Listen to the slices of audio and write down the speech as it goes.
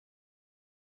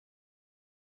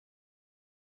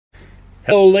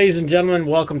Hello, ladies and gentlemen.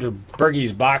 Welcome to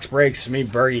Bergies Box Breaks. Me,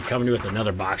 Bergie, coming to you with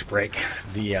another box break.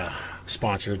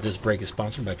 This break is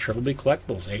sponsored by Triple B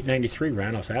Collectibles, 893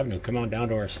 Randolph Avenue. Come on down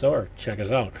to our store. Check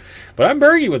us out. But I'm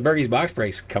Bergie with Bergies Box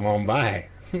Breaks. Come on by.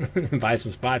 Buy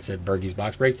some spots at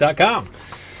BergiesBoxBreaks.com.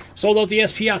 Sold out the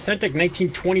SP Authentic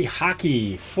 1920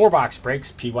 Hockey 4-box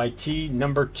breaks, PYT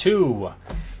number 2.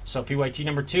 So PYT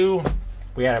number 2,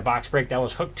 we had a box break that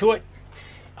was hooked to it.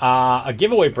 A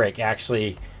giveaway break,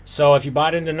 actually. So if you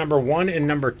bought into number 1 and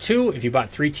number 2, if you bought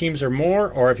 3 teams or more,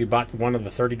 or if you bought one of the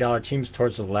 $30 teams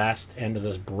towards the last end of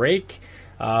this break,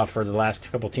 for the last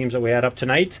couple teams that we had up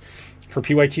tonight, for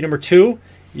PYT number 2,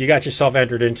 you got yourself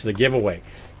entered into the giveaway.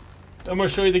 I'm going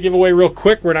to show you the giveaway real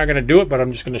quick. We're not going to do it, but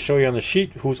I'm just going to show you on the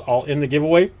sheet who's all in the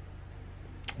giveaway.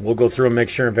 We'll go through and make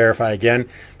sure and verify again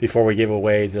before we give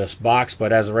away this box.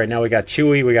 But as of right now, we got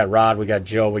Chewy, we got Rod, we got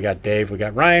Joe, we got Dave, we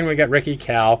got Ryan, we got Ricky,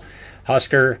 Cal,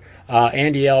 Husker,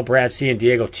 Andy L, Brad C, and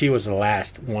Diego T was the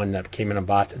last one that came in and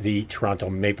bought the Toronto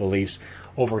Maple Leafs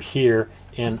over here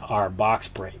in our box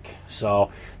break. So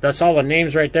that's all the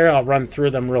names right there. I'll run through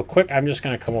them real quick. I'm just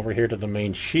going to come over here to the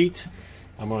main sheet.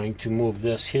 I'm going to move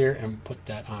this here and put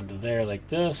that onto there like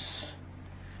this.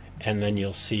 And then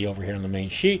you'll see over here on the main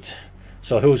sheet.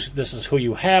 So this is who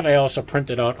you have. I also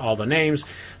printed out all the names.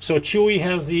 So Chewy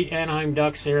has the Anaheim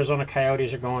Ducks. Arizona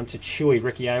Coyotes are going to Chewy.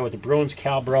 Ricky I with the Bruins.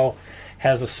 Calbro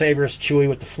has the Sabres. Chewy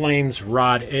with the Flames.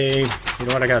 Rod A. You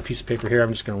know what? I got a piece of paper here.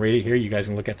 I'm just going to read it here. You guys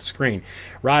can look at the screen.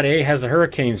 Rod A has the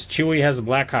Hurricanes. Chewy has the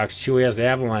Blackhawks. Chewy has the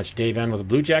Avalanche. Dave N with the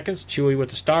Blue Jackets. Chewy with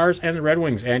the Stars and the Red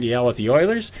Wings. Andy L with the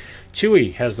Oilers.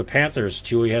 Chewy has the Panthers.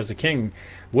 Chewy has the King.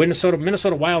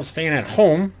 Minnesota Wild staying at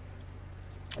home.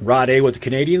 Rod A with the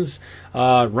Canadians,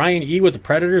 Ryan E with the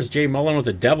Predators, Jay Mullen with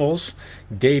the Devils,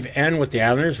 Dave N with the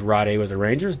Islanders, Rod A with the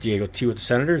Rangers, Diego T with the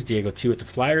Senators, Diego T with the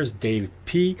Flyers, Dave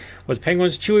P with the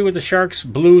Penguins, Chewy with the Sharks,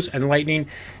 Blues, and Lightning,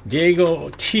 Diego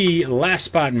T, last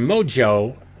spot,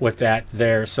 Mojo with that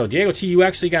there. So Diego T, you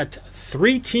actually got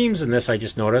 3 teams in this, I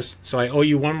just noticed, so I owe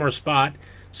you 1 more spot,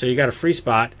 so you got a free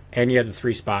spot, and you had the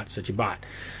 3 spots that you bought.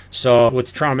 So with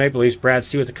the Toronto Maple Leafs, Brad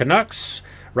C with the Canucks,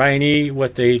 Ryan E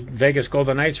with the Vegas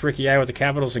Golden Knights, Ricky I with the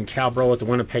Capitals, and Cal Bro with the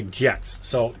Winnipeg Jets.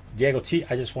 So, Diego T,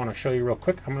 I just want to show you real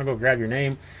quick. I'm going to go grab your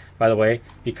name, by the way,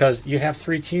 because you have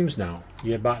 3 teams now.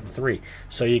 You had bought 3.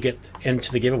 So you get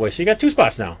into the giveaway. So you got 2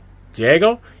 spots now.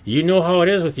 Diego, you know how it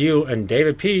is with you and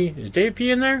David P. Is David P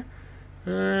in there?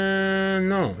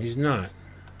 No, he's not.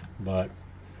 But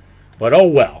oh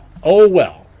well. Oh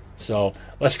well. So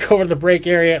let's go over to the break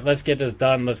area. Let's get this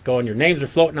done. Let's go. And your names are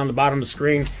floating on the bottom of the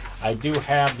screen. I do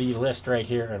have the list right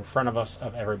here in front of us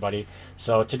of everybody.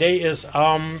 So today is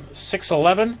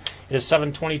 6/11. It is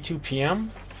 7:22 p.m.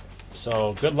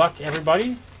 So good luck,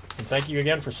 everybody. And thank you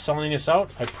again for selling this out.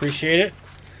 I appreciate it.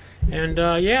 And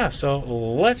yeah, so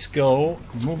let's go.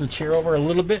 Move the chair over a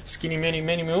little bit. Skinny, mini,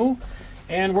 moo.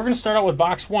 And we're going to start out with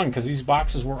box 1 because these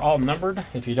boxes were all numbered,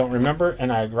 if you don't remember.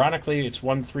 And ironically, it's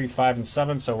 1, 3, 5, and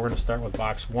 7. So we're going to start with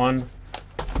box 1.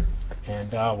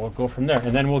 And we'll go from there.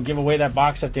 And then we'll give away that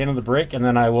box at the end of the break. And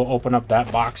then I will open up that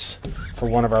box for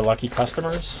one of our lucky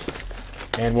customers.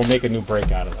 And we'll make a new break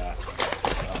out of that.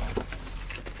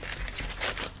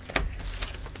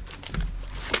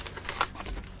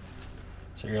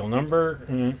 So. Serial number.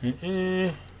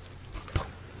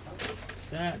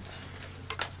 That.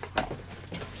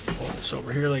 Pull this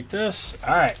over here like this.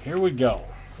 All right, here we go.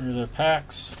 Here are the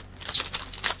packs.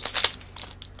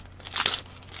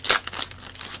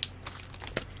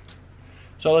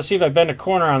 So let's see if I bend a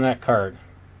corner on that card,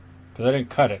 because I didn't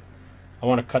cut it. I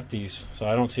want to cut these, so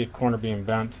I don't see a corner being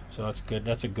bent, so that's good.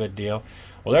 That's a good deal.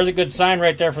 Well, there's a good sign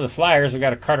right there for the Flyers. We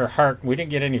got a Carter Hart. We didn't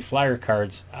get any Flyer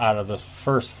cards out of the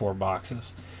first 4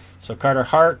 boxes. So Carter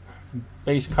Hart,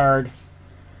 base card.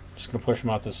 Just going to push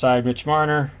them out to the side. Mitch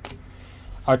Marner.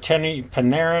 Artemi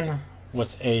Panarin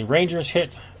with a Rangers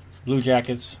hit. Blue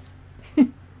Jackets.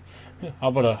 How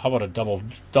about a double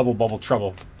bubble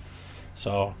trouble?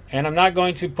 So, and I'm not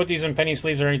going to put these in penny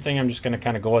sleeves or anything. I'm just going to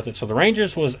kind of go with it. So the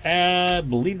Rangers was, I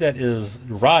believe that is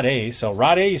Rod A. So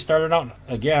Rod A, you started out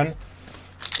again.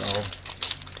 So,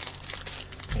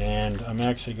 and I'm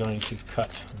actually going to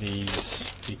cut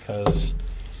these because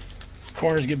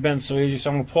corners get bent so easy.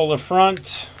 So I'm going to pull the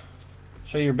front.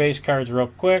 Show you your base cards real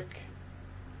quick.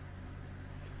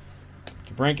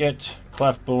 Brinkett,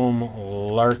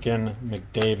 Clefboom, Larkin,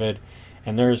 McDavid,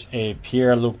 and there's a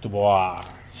Pierre-Luc Dubois.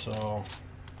 So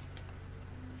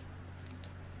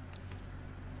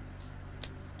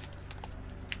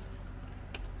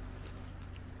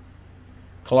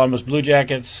Columbus Blue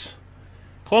Jackets.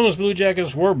 Columbus Blue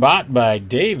Jackets were bought by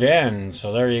Dave N.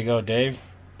 So there you go, Dave.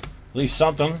 At least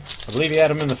something. I believe he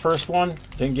had them in the first one.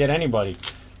 Didn't get anybody.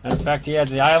 And in fact, he had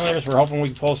the Islanders. We're hoping we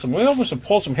can pull some. We hope we can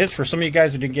pull some hits for some of you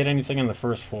guys who didn't get anything in the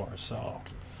first 4. So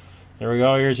there we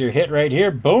go. Here's your hit right here.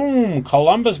 Boom!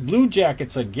 Columbus Blue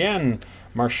Jackets again.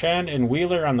 Marchand and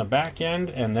Wheeler on the back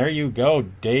end. And there you go.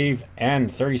 Dave N.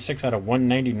 36 out of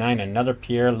 199. Another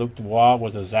Pierre-Luc Dubois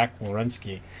with a Zach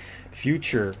Werenski.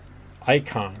 Future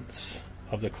icons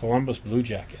of the Columbus Blue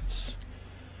Jackets.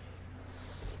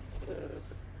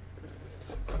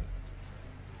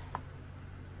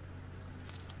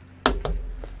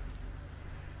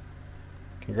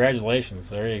 Congratulations.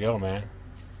 There you go, man.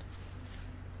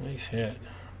 Nice hit.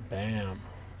 Bam.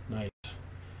 Nice.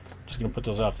 Just going to put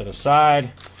those off to the side.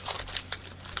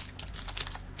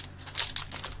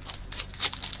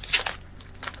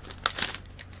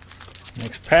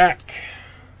 Next pack.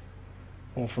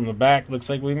 Pull from the back. Looks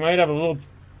like we might have a little,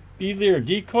 either a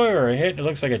decoy or a hit. It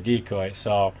looks like a decoy.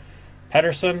 So,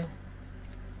 Pedersen,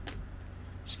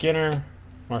 Skinner,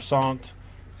 Marchand,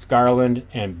 Garland,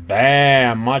 and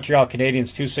bam! Montreal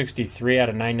Canadiens 263 out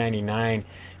of 999.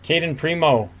 Caden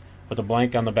Primo with a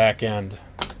blank on the back end.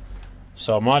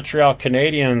 So Montreal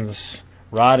Canadiens,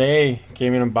 Rod A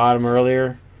came in and bottom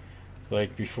earlier,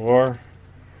 like before.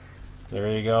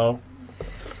 There you go.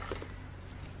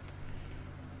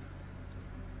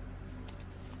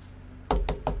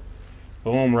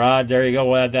 Boom, Rod. There you go.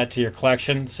 We'll add that to your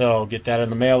collection. So get that in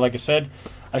the mail. Like I said,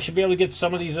 I should be able to get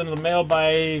some of these into the mail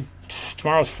by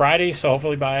tomorrow's Friday, so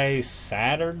hopefully by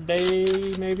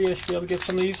Saturday maybe I should be able to get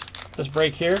some of these. This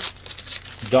break here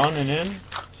done and in.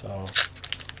 So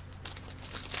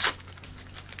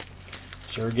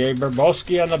Sergei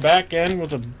Bobrovsky on the back end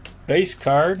with a base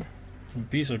card. A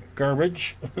piece of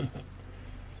garbage.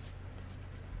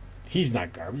 He's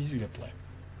not garbage. He's a good player.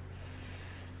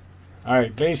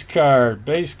 Alright, base card,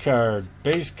 base card,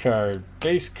 base card,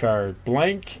 base card,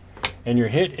 blank. And your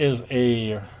hit is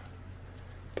a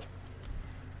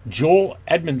Joel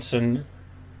Edmondson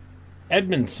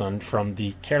from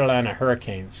the Carolina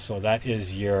Hurricanes. So that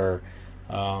is your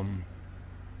Upper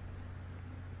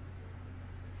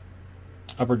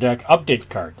Deck update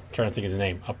card. I'm trying to think of the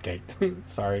name. Update.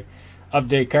 Sorry.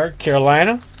 Update card.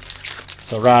 Carolina.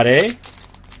 So Rod A.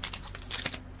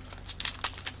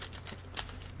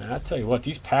 Now, I'll tell you what,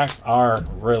 these packs are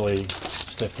really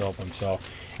stiff to open. So,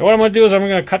 and what I'm going to do is I'm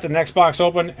going to cut the next box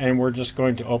open, and we're just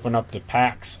going to open up the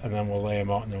packs, and then we'll lay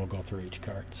them out, and then we'll go through each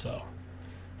card. So,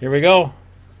 here we go.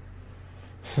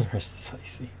 The rest is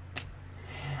icy.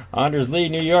 Anders Lee,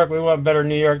 New York. We want better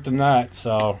New York than that.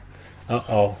 So,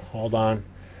 hold on.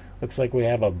 Looks like we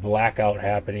have a blackout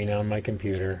happening on my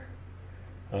computer.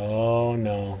 Oh,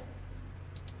 no.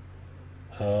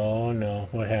 Oh, no.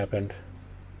 What happened?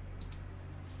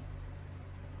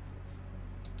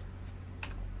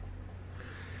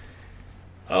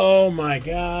 Oh my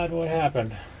God, what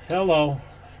happened? Hello.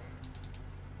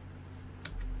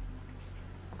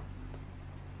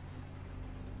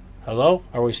 Hello?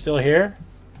 Are we still here?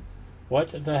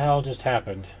 What the hell just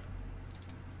happened?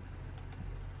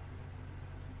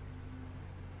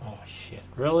 Oh shit,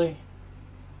 really?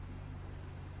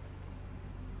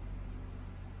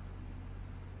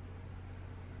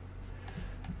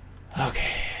 Okay.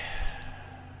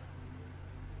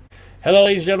 Hello,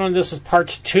 ladies and gentlemen. This is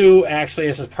part 2. Actually,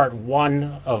 this is part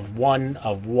 1 of 1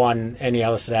 of 1. Anyhow,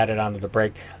 let's add it onto the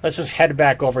break. Let's just head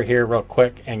back over here real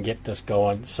quick and get this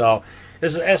going. So,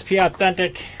 this is SP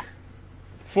Authentic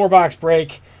 4-box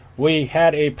break. We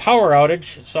had a power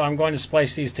outage, so I'm going to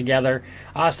splice these together.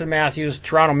 Austin Matthews,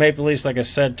 Toronto Maple Leafs. Like I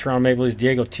said, Toronto Maple Leafs,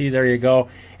 Diego T. There you go.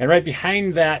 And right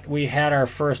behind that, we had our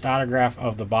first autograph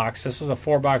of the box. This is a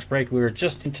 4-box break. We were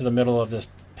just into the middle of this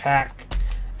pack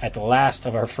at the last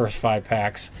of our first 5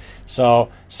 packs.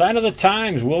 So, sign of the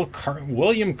times,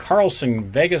 William Karlsson,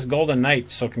 Vegas Golden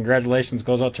Knights. So, congratulations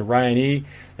goes out to Ryan E.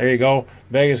 There you go,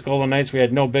 Vegas Golden Knights. We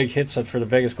had no big hits for the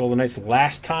Vegas Golden Knights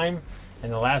last time in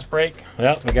the last break.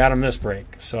 Well, we got them this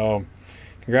break. So,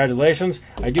 congratulations.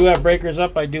 I do have breakers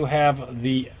up. I do have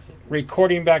the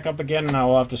recording back up again, and I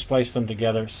will have to splice them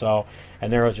together. So,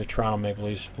 and there was your Toronto Maple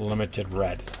Leafs Limited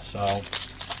Red. So,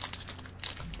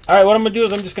 all right, what I'm going to do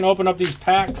is I'm just going to open up these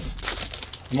packs.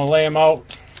 I'm going to lay them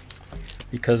out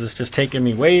because it's just taking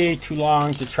me way too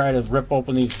long to try to rip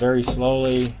open these very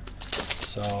slowly.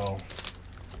 So,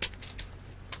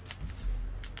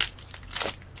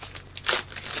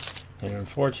 and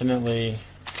unfortunately,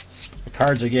 the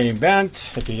cards are getting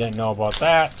bent, if you didn't know about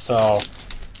that. So,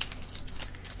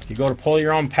 if you go to pull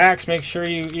your own packs, make sure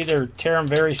you either tear them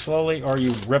very slowly or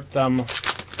you rip them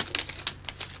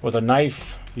with a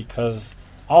knife, because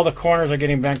all the corners are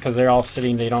getting bent because they're all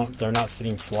sitting, they're not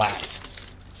sitting flat.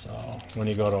 So when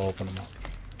you go to open them up.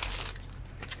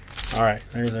 All right,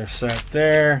 there's our set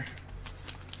there.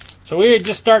 So we had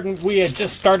just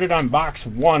started on box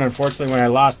 1. Unfortunately, when I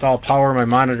lost all power, my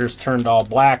monitors turned all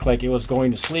black like it was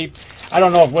going to sleep. I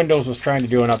don't know if Windows was trying to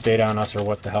do an update on us or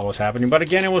what the hell was happening. But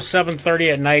again, it was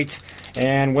 7:30 at night,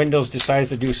 and Windows decides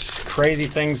to do crazy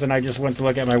things. And I just went to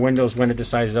look at my Windows when it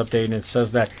decides to update, and it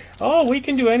says that, oh, we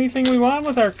can do anything we want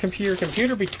with our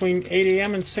computer between 8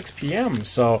 a.m. and 6 p.m.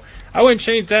 So I went and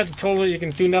changed that and told it you can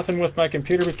do nothing with my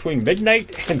computer between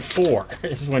midnight and 4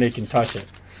 is when it can touch it.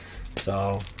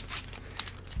 So...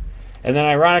 And then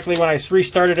ironically, when I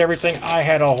restarted everything, I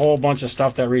had a whole bunch of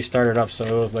stuff that restarted up. So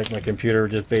it was like my computer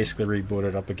just basically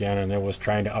rebooted up again, and it was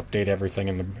trying to update everything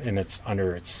and it's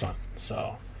under its sun.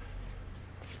 So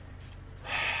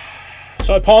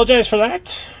I apologize for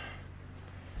that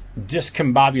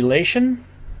discombobulation,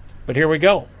 but here we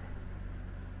go.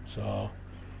 So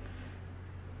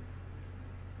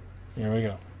here we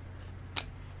go.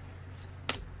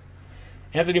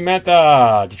 Anthony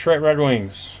Mantha, Detroit Red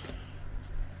Wings.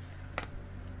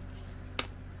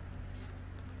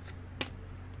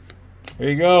 There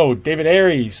you go. David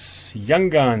Aries, Young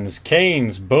Guns,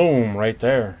 Canes, boom, right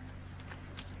there.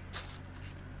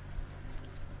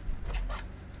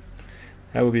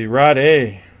 That would be Rod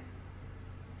A.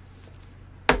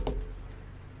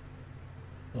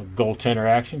 Little goaltender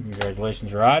action.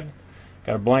 Congratulations, Rod.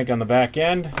 Got a blank on the back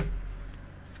end.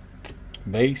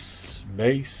 Base,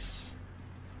 base.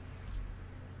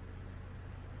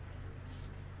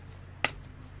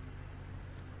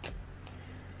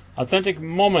 Authentic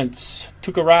Moments,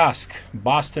 Tuukka Rask,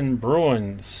 Boston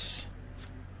Bruins,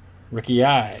 Ricky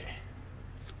I.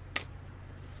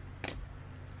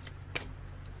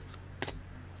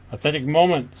 Authentic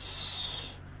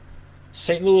Moments,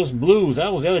 St. Louis Blues.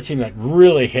 That was the other team that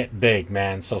really hit big,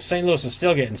 man. So St. Louis is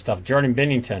still getting stuff. Jordan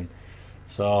Binnington.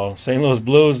 So St. Louis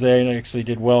Blues, they actually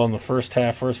did well in the first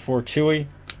half. First 4, Chewy.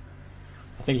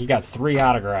 I think he got 3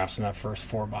 autographs in that first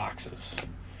 4 boxes.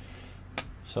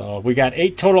 So we got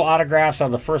 8 total autographs out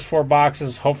of the first 4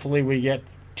 boxes. Hopefully we get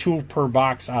 2 per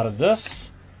box out of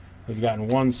this. We've gotten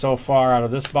 1 so far out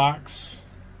of this box.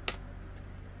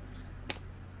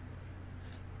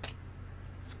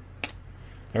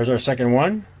 There's our second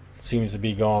one. Seems to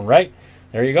be going right.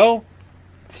 There you go.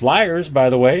 Flyers, by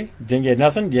the way. Didn't get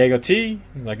nothing. Diego T.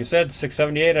 Like I said,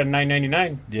 678 out of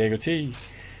 999. Diego T.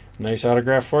 Nice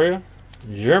autograph for you.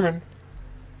 German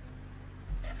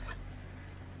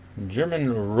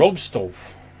Robstov.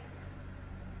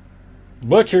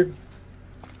 Butchered.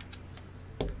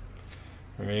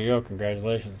 There you go.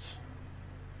 Congratulations.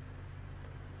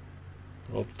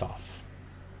 Robstov.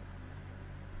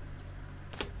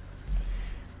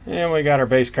 And we got our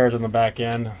base cards on the back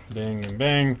end. Bing and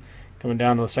bing. Coming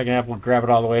down to the second half, we'll grab it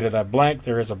all the way to that blank.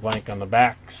 There is a blank on the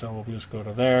back, so we'll just go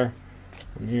to there.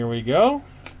 And here we go.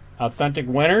 Authentic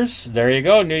winners. There you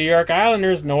go. New York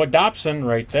Islanders. Noah Dobson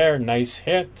right there. Nice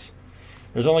hit.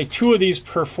 There's only 2 of these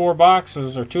per 4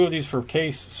 boxes, or 2 of these per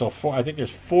case. So 4. I think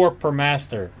there's 4 per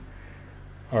master,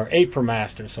 or 8 per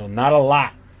master. So not a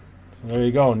lot. So there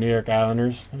you go, New York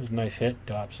Islanders. That was a nice hit,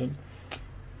 Dobson.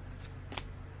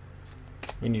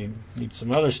 We need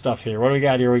some other stuff here. What do we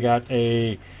got here? We got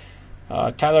a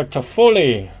Tyler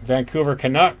Toffoli, Vancouver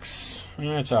Canucks.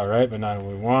 That's all right, but not who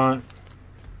we want.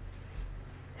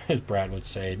 As Brad would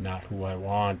say, not who I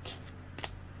want.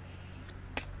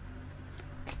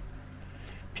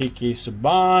 P.K.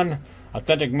 Subban,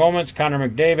 Authentic Moments, Connor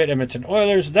McDavid, Edmonton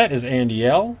Oilers. That is Andy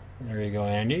L. There you go,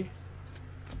 Andy.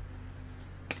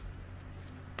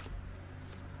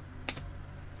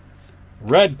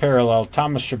 Red parallel,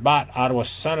 Thomas Chabot, Ottawa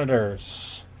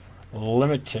Senators,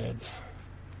 Limited.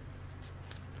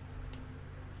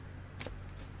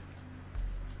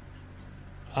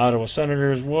 Ottawa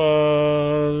Senators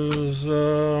was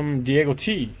Diego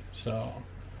T. So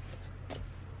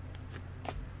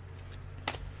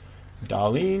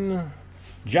Darlene,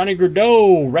 Johnny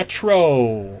Gaudreau,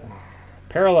 retro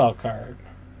parallel card.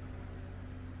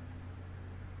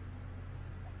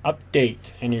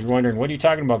 Update. And you're wondering, what are you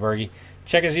talking about, Bergie?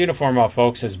 Check his uniform out,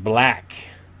 folks. It's black,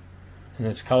 and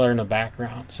it's color in the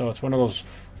background. So it's one of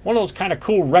those kind of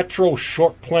cool retro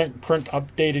short print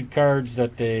updated cards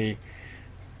that they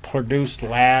produced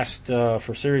last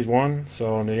for Series 1.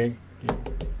 So they,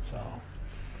 so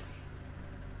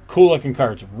cool looking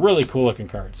cards, really cool looking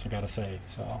cards, I gotta say.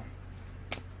 So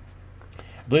I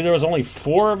believe there was only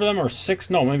 4 of them, or 6,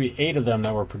 no, maybe 8 of them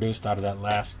that were produced out of that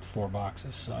last 4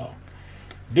 boxes. So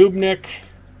Dubnik,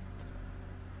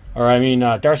 or I mean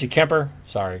Darcy Kemper,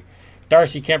 sorry.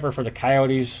 Darcy Kemper for the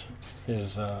Coyotes,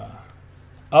 his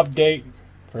update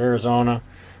for Arizona.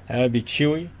 That would be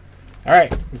Chewy. All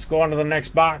right, let's go on to the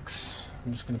next box.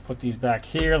 I'm just going to put these back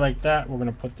here like that. We're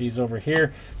going to put these over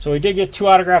here. So we did get 2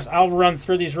 autographs. I'll run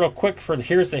through these real quick.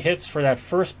 Here's the hits for that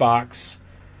first box.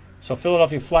 So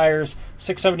Philadelphia Flyers,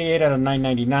 678 out of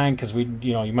 999 because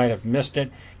you might have missed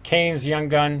it. Canes, Young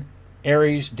Gun,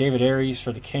 Aries, David Aries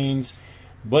for the Canes.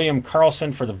 William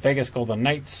Karlsson for the Vegas Golden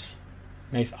Knights.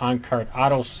 Nice on-card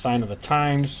auto, sign of the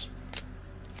times.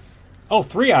 Oh,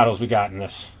 3 autos we got in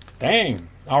this. Dang.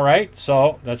 All right,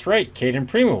 so that's right. Caden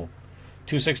Primo,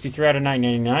 263 out of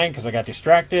 999 because I got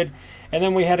distracted. And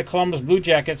then we had a Columbus Blue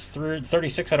Jackets,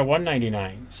 36 out of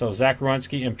 199. So Zach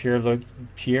Werenski and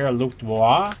Pierre-Luc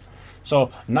Dubois.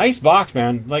 So nice box,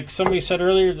 man. Like somebody said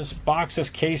earlier, this box, this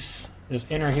case, this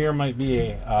inner here might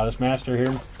be this master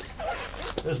here.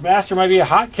 This master might be a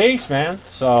hot case, man.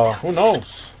 So who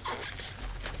knows?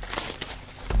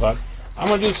 But I'm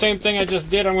going to do the same thing I just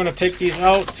did. I'm going to take these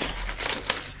out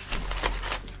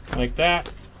like that.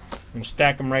 I'm going to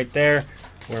stack them right there.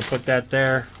 We're going to put that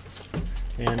there.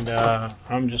 And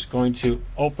I'm just going to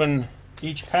open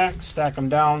each pack, stack them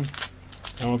down,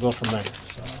 and we'll go from there.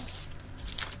 So.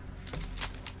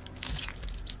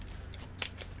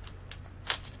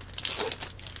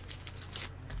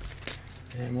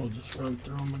 And we'll just run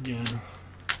through them again.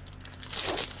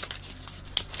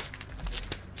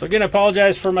 So again, I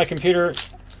apologize for my computer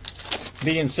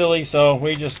being silly. So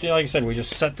we just, like I said, we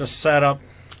just set this set up,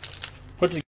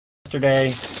 put it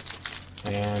yesterday,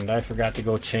 and I forgot to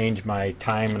go change my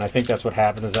time. And I think that's what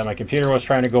happened, is that my computer was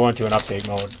trying to go into an update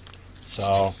mode.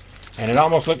 So, and it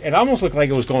almost looked like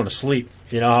it was going to sleep.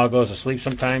 You know how it goes to sleep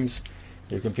sometimes,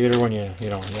 your computer, when you have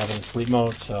it in sleep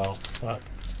mode. So, but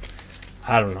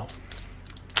I don't know.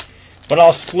 But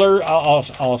I'll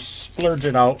splurge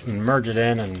it out and merge it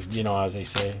in, and as they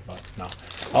say. But no,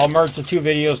 I'll merge the 2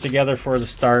 videos together for the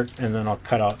start, and then I'll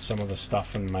cut out some of the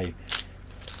stuff in my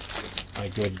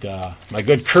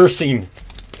good cursing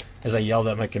as I yelled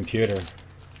at my computer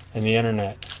and the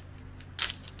internet.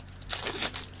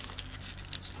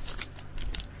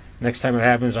 Next time it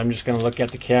happens, I'm just gonna look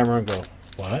at the camera and go,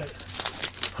 "What?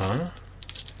 Huh?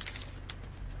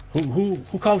 Who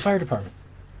called the fire department?"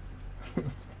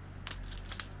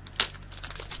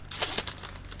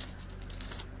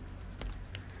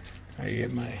 I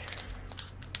get my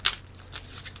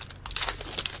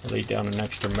lay down an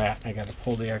extra mat. I got to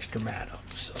pull the extra mat up.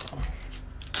 So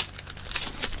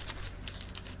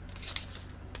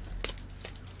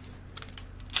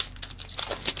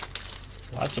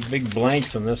lots of big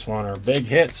blanks in this one, or big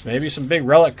hits. Maybe some big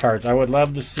relic cards. I would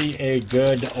love to see a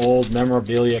good old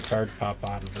memorabilia card pop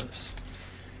out of this.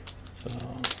 So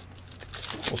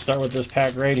we'll start with this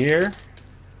pack right here.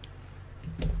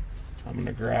 I'm going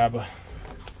to grab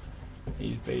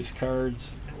these base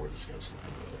cards, and we're just going to slide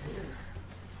over here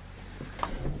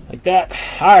like that.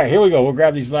 All right, here we go. We'll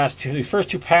grab these first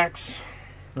 2 packs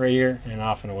right here, and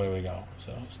off and away we go.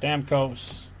 So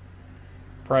Stamkos,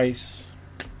 Price,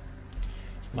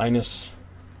 Linus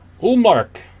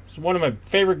Ullmark. He's one of my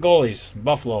favorite goalies,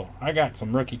 Buffalo. I got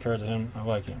some rookie cards of him. I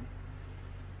like him.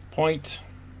 Point,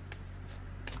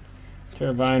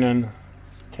 Teravainen,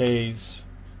 Tays,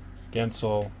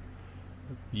 Gensel,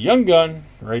 Young Gun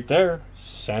right there,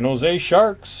 San Jose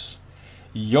Sharks,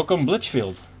 Joachim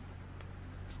Blichfield.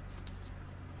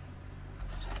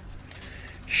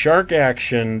 Shark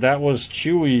action, that was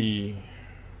Chewy.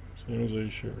 San Jose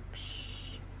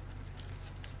Sharks.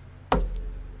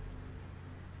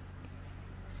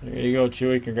 There you go,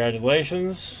 Chewy,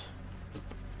 congratulations.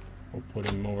 We'll put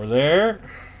him over there.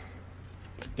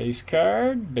 Base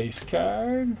card, base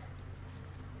card.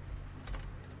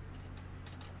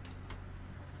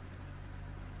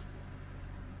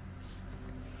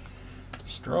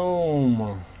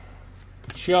 Strome,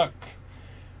 Kachuk,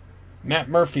 Matt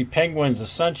Murphy, Penguins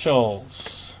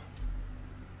Essentials.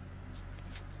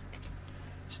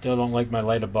 Still don't like my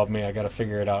light above me. I got to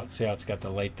figure it out. See how it's got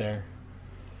the light there?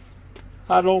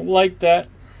 I don't like that.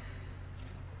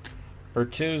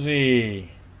 Bertuzzi.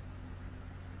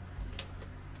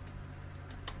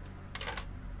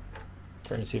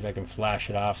 Trying to see if I can flash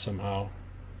it off somehow.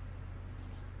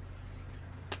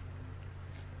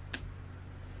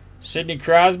 Sidney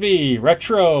Crosby,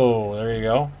 retro. There you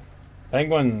go.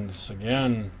 Penguins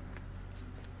again.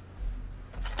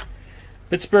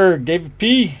 Pittsburgh, David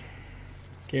P.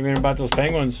 Came in about those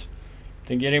Penguins.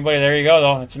 Didn't get anybody. There you go,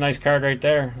 though. That's a nice card right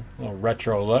there. A little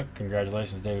retro look.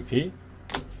 Congratulations, David P.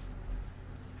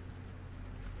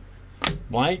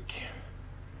 Blank.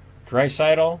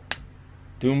 Draisaitl.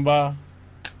 Dumba.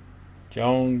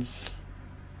 Jones.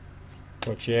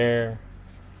 Poitier.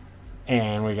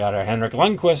 And we got our Henrik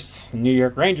Lundqvist, New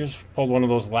York Rangers. Pulled one of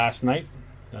those last night.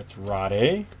 That's Rod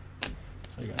A. So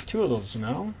we got 2 of those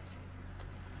now.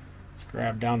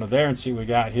 Grab down to there and see what we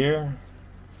got here.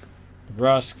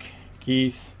 Rusk,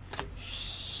 Keith,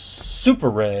 Super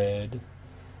Red,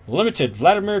 Limited,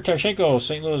 Vladimir Tarasenko,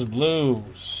 St. Louis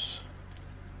Blues.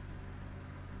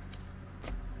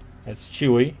 That's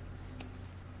Chewy.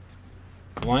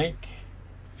 Blank.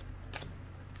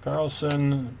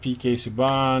 Carlson, PK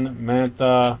Subban,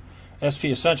 Mantha, SP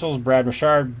Essentials, Brad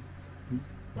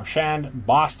Marchand,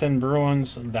 Boston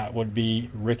Bruins, that would be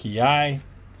Ricky I.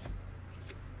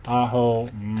 Aho,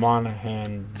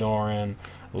 Monahan, Doran,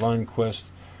 Lundqvist.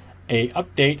 A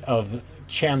update of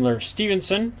Chandler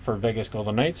Stevenson for Vegas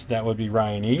Golden Knights, that would be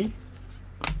Ryan E.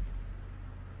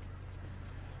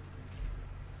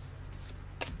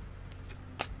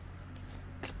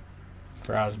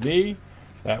 Crosby,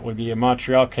 that would be a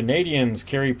Montreal Canadiens,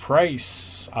 Carey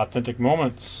Price, Authentic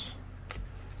Moments.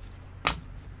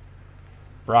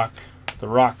 Brock, The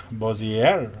Rock,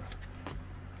 Bozier.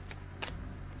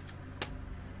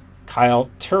 Kyle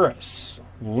Turris,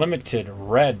 Limited,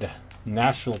 Red,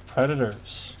 Nashville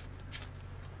Predators.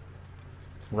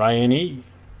 Ryan E.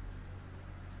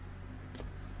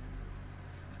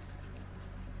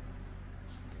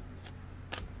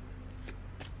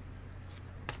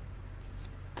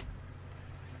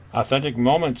 Authentic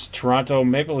Moments, Toronto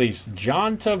Maple Leafs,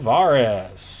 John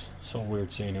Tavares. So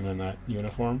weird seeing him in that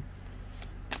uniform.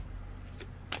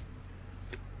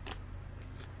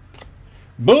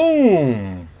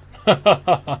 Boom!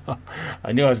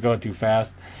 I knew I was going too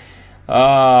fast.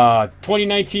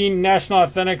 2019 National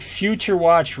Authentic Future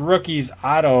Watch Rookies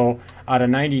Auto out of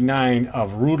 99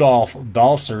 of Rudolph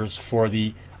Balcers for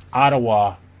the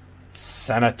Ottawa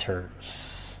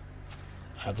Senators.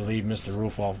 I believe Mr.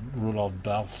 Rudolph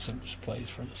Balcers plays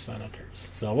for the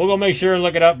Senators. So we'll go make sure and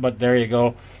look it up, but there you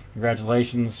go.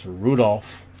 Congratulations,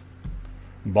 Rudolph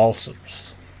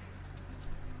Balcers.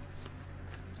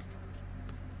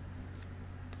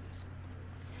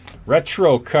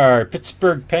 Retro card,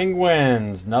 Pittsburgh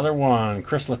Penguins, another one,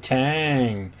 Chris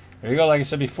Letang. There you go. Like I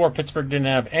said before, Pittsburgh didn't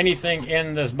have anything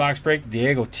in this box break.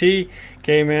 Diego T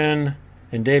came in,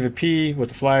 and David P with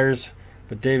the Flyers.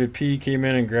 But David P came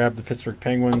in and grabbed the Pittsburgh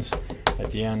Penguins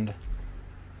at the end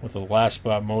with the last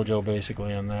spot mojo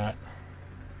basically on that.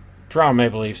 Toronto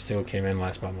Maple Leafs still came in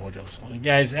last spot mojo. So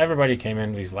guys, everybody came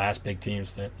in these last big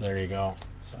teams. There you go.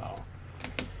 So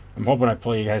I'm hoping I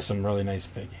play you guys some really nice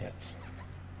big hits.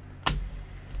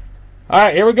 All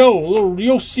right, here we go. A little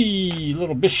Yossi, a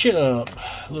little Bishop,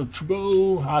 a little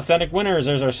Trudeau. Authentic winners.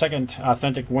 There's our second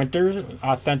authentic winners,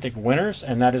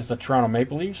 and that is the Toronto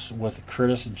Maple Leafs with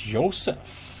Curtis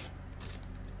Joseph.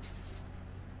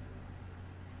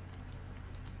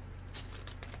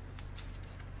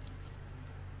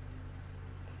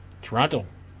 Toronto.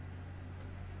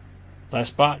 Last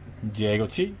spot, Diego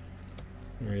T.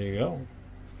 There you go.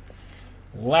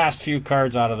 Last few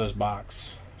cards out of this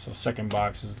box. So second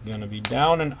box is going to be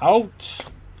down and out.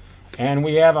 And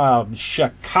we have a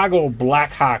Chicago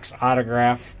Blackhawks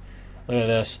autograph. Look at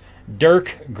this.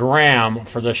 Dirk Graham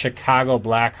for the Chicago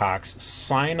Blackhawks.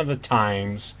 Sign of the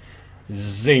times.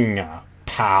 Zinga.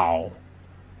 Pow.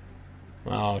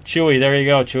 Oh, Chewy. There you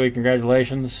go, Chewy.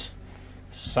 Congratulations.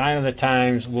 Sign of the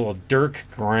times. Little Dirk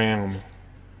Graham.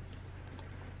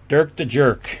 Dirk the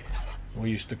Jerk. We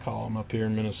used to call him up here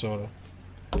in Minnesota.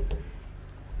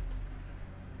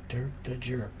 Dirk the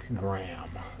Jerk Graham.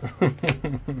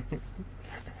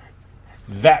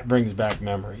 That brings back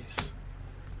memories.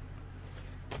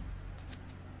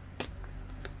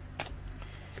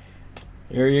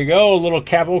 There you go, a little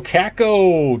Capo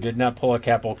Caco. Did not pull a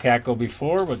Capo Caco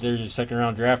before, but there's your second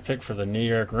round draft pick for the New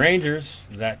York Rangers.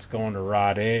 That's going to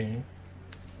Rod A.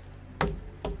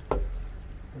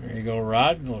 There you go,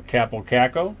 Rod. A little Capo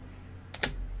Caco.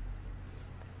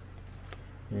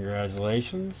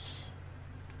 Congratulations.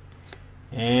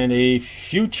 And a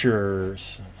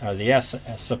Futures,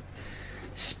 the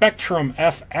Spectrum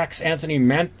FX Anthony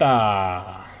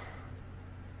Mantha,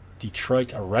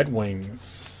 Detroit Red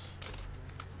Wings.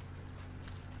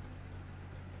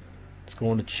 It's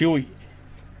going to Chewy.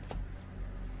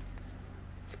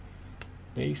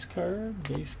 Base card,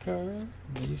 base card,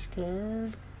 base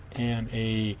card, and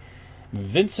a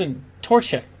Vincent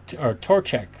Torchek,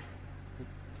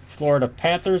 Florida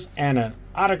Panthers, and an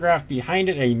autograph behind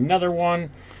it, another one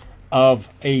of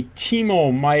a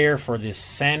Timo Meier for the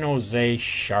San Jose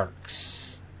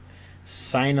Sharks.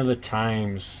 Sign of the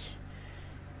times.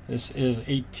 This is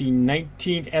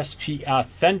 1819 SP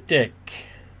Authentic.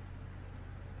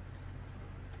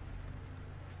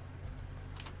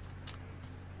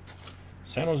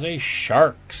 San Jose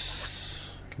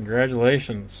Sharks.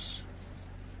 Congratulations.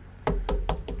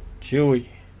 Chewy.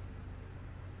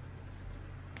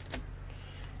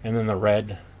 And then the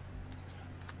red.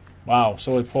 Wow,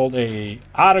 so we pulled a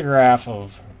autograph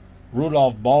of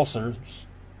Rudolph Balcers.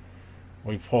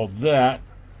 We pulled that.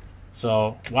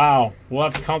 So, wow, we'll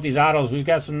have to count these autos. We've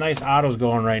got some nice autos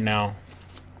going right now.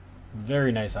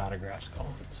 Very nice autographs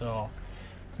going. So,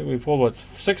 I think we pulled, what,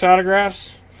 6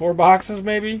 autographs? 4 boxes,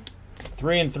 maybe?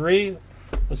 3 and 3.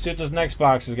 Let's see what this next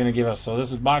box is going to give us. So,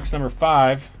 this is box number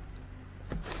 5.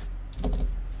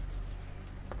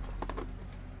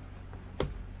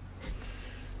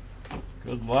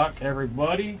 Good luck,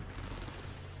 everybody.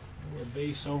 We'll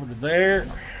base over to there.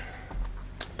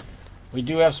 We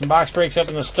do have some box breaks up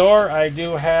in the store. I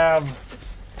do have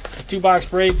a 2-box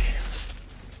break,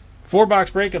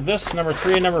 4-box break of this, number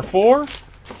 3 and number 4.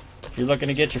 If you're looking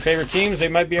to get your favorite teams, they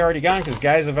might be already gone because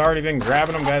guys have already been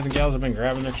grabbing them. Guys and gals have been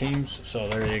grabbing their teams. So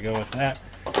there you go with that.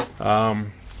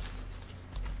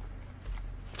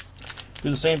 Do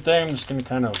the same thing. I'm just going to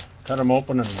kind of cut them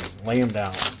open and lay them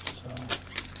down.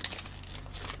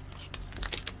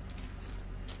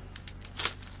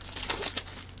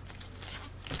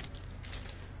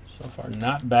 So far,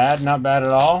 not bad at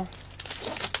all.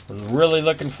 Was really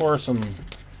looking for some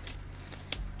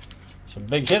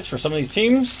big hits for some of these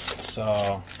teams.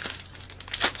 So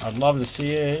I'd love to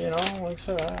see a, like I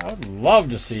said, I would love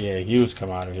to see a Hughes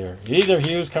come out of here. Either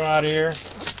Hughes come out of here.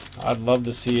 I'd love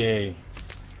to see a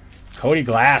Cody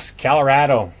Glass,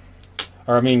 Colorado,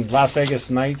 or I mean Las Vegas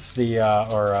Knights,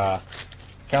 Colorado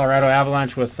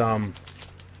Avalanche with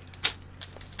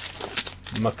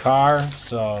Makar.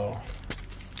 So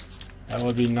that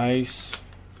would be nice.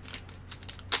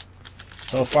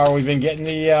 So far, we've been getting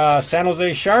the San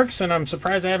Jose Sharks, and I'm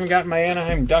surprised I haven't gotten my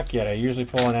Anaheim Duck yet. I usually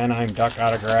pull an Anaheim Duck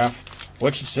autograph,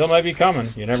 which still might be coming.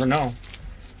 You never know.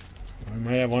 We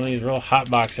might have one of these real hot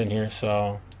box in here.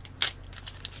 So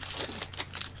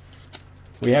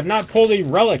we have not pulled a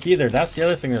relic either. That's the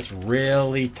other thing that's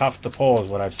really tough to pull, is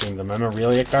what I've seen. The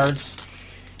memorabilia cards.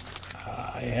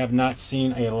 I have not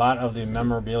seen a lot of the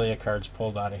memorabilia cards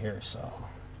pulled out of here. So.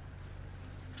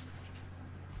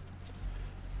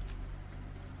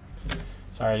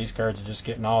 Sorry, these cards are just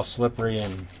getting all slippery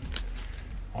and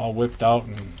all whipped out.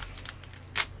 And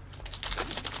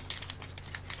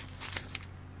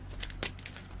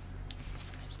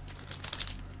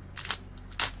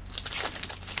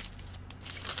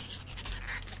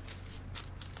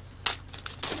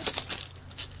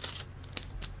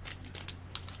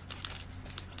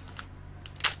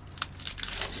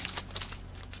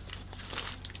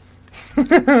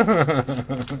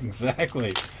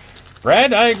exactly.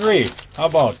 Brad, I agree. How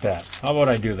about that? How about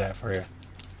I do that for you?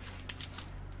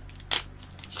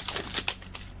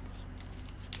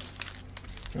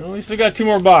 Well, at least we got 2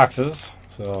 more boxes.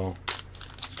 So.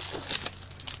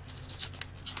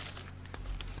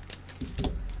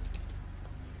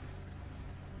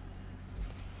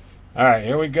 All right,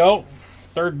 here we go.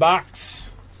 3rd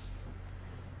box.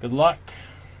 Good luck.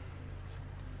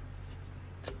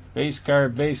 Base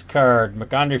card, base card.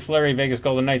 McAndre Fleury, Vegas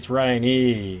Golden Knights, Ryan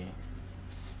E.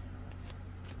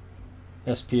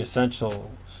 SP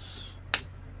Essentials.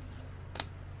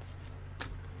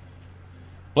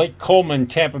 Blake Coleman,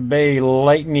 Tampa Bay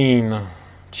Lightning,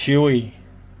 Chewy,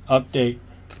 update.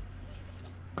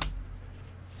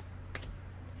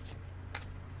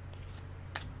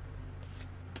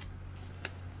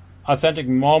 Authentic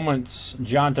Moments,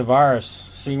 John Tavares,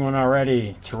 seen one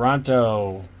already,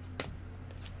 Toronto.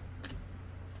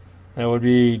 That would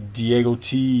be Diego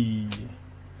T.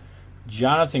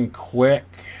 Jonathan Quick.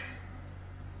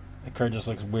 That card just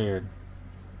looks weird.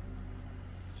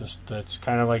 It's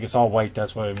kind of like it's all white.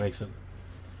 That's why it makes it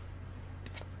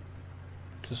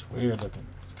just weird looking.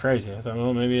 It's crazy. I thought,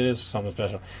 well, maybe it is something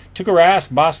special. Tuukka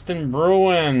Rask, Boston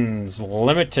Bruins,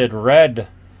 limited red,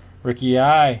 Ricky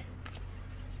I.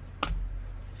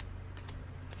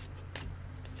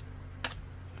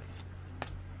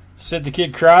 Sid the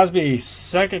Kid Crosby,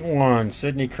 second one.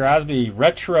 Sidney Crosby,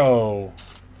 retro.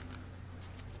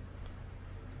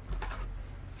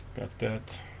 Got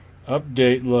that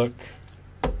update look.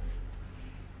 Got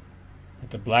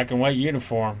the black and white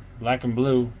uniform, black and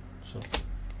blue. So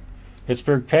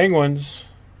Pittsburgh Penguins,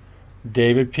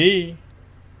 David P.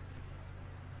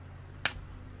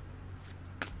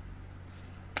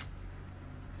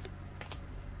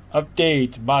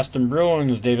 Update, Boston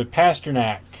Bruins, David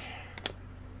Pasternak.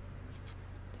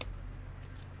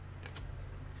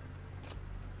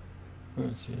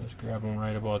 Let's see, let's grab one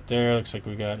right about there. Looks like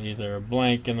we got either a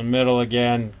blank in the middle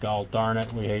again. God darn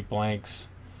it, we hate blanks.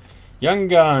 Young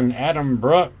Gun, Adam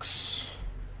Brooks.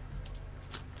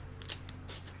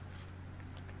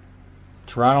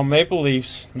 Toronto Maple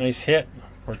Leafs, nice hit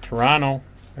for Toronto.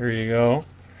 There you go.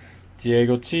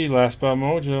 Diego T, Last Spot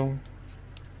Mojo.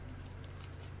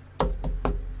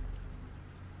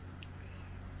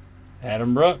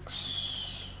 Adam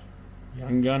Brooks.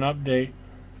 Young gun update.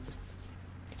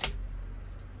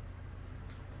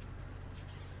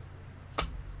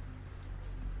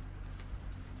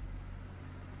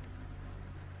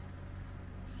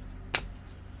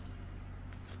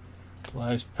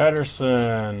 Elias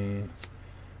Pettersson.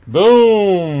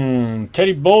 Boom!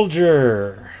 Teddy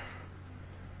Bolger.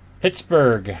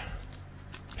 Pittsburgh.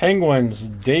 Penguins.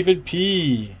 David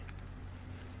P.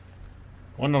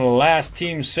 One of the last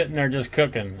teams sitting there just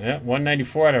cooking. Yeah,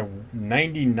 194 out of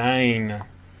 99.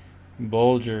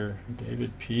 Bolger.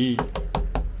 David P.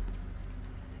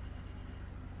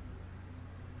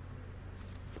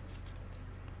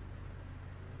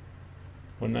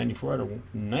 $194 out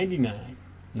of 99.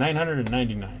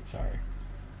 999, sorry.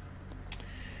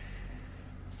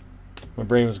 My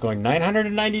brain was going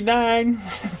 999.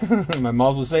 My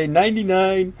mouth was saying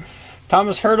 99.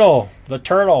 Thomas Hurdle, the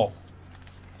Turtle.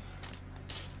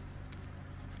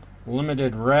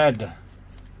 Limited red.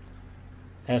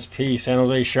 SP, San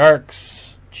Jose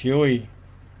Sharks. Chewy.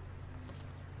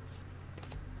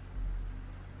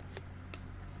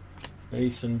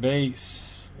 Base and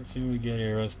base. Let's see what we get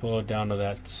here. Let's pull it down to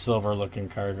that silver looking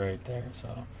card right there.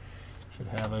 So should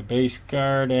have a base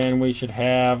card, and we should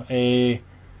have a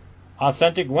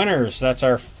authentic winners. That's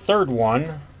our third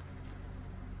one.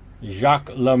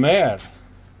 Jacques Lemaire.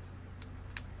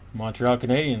 Montreal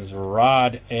Canadiens.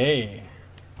 Rod A.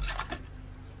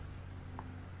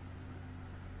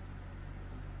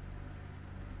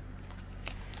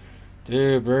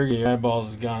 Dude, Bergie, your eyeballs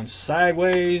has gone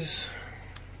sideways.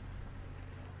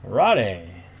 Rod A.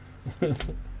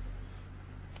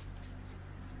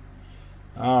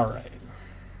 All right,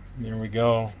 here we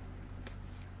go.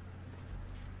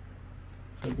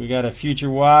 We got a future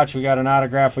watch, we got an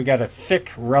autograph, we got a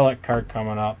thick relic card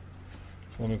coming up.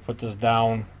 So let me put this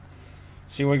down.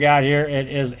 See what we got here. It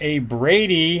is a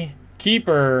Brady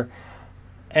keeper,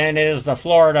 and it is the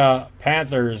Florida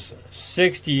Panthers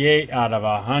 68 out of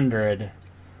 100.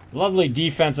 Lovely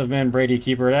defensive end Brady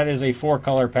keeper. That is a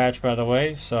 4-color patch, by the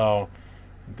way, so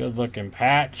good looking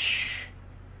patch.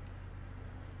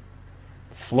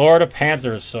 Florida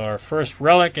Panthers. So our first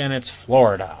relic, and it's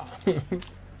Florida.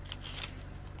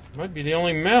 Might be the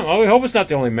only mem. Oh, we hope it's not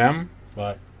the only mem,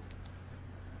 but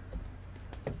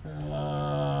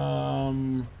oh,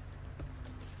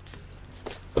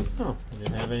 I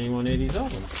didn't have any 180s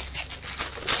open.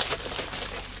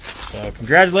 So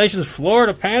congratulations,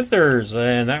 Florida Panthers,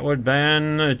 and that would have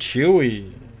been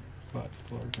Chewy. But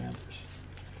Florida Panthers.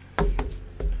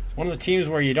 One of the teams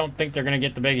where you don't think they're going to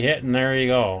get the big hit, and there you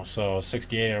go. So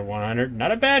 68 out of 100.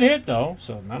 Not a bad hit, though.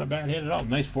 So not a bad hit at all.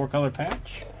 Nice 4-color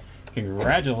patch.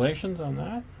 Congratulations on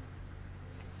that.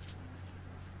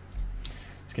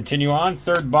 Let's continue on.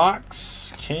 Third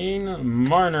box. Kane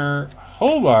Marner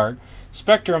Hobart.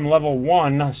 Spectrum level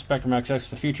 1. Spectrum XX.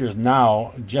 The future is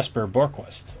now Jesper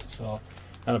Borquist. So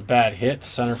not a bad hit.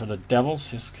 Center for the Devils.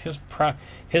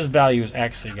 His value has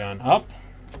actually gone up.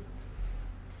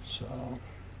 So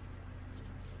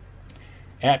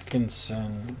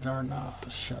Atkinson, Darnell,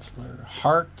 Scheffler,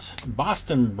 Hart,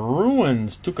 Boston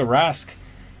Bruins, Tuukka Rask,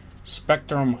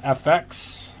 Spectrum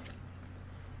FX,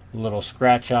 little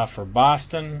scratch off for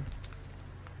Boston.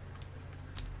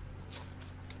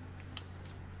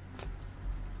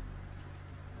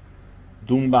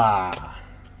 Dumba.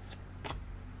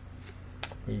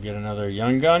 We get another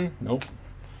young gun. Nope.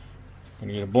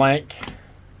 Gonna get a blank.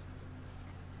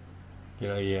 Get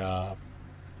a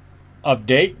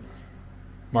update.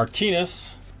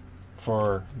 Martinez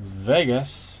for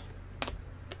Vegas.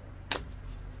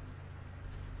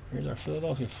 Here's our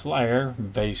Philadelphia Flyer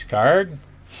base card.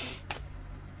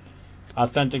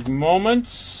 Authentic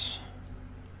Moments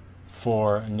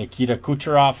for Nikita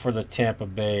Kucherov for the Tampa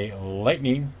Bay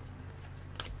Lightning.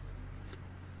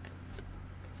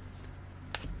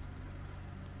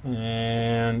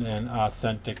 And an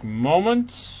Authentic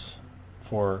Moments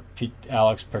for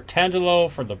Alex Pertangelo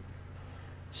for the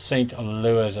St.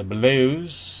 Louis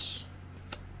Blues.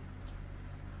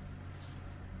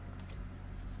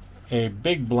 A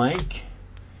big blank.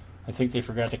 I think they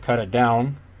forgot to cut it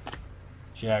down.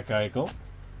 Jack Eichel.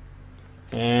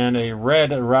 And a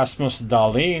red Rasmus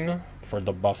Dahlin for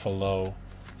the Buffalo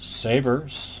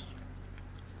Sabres.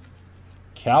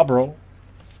 Calbro.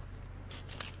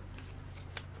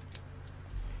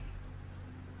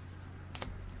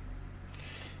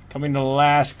 Coming to the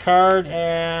last card,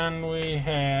 and we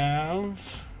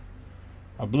have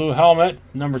a blue helmet,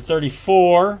 number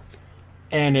 34,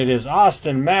 and it is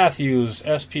Austin Matthews,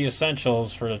 SP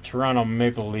Essentials for the Toronto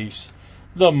Maple Leafs,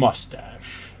 the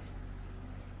mustache.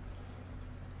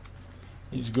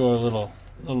 These go a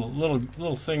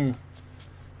little thing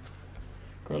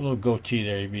Got a little goatee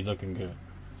there, you'd be looking good.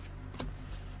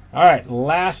 Alright,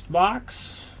 last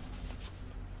box.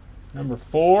 Number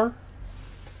 4.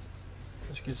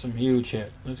 Let's get some huge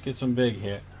hit. Let's get some big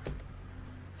hit.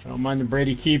 I don't mind the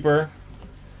Brady Keeper.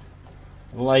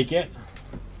 I like it.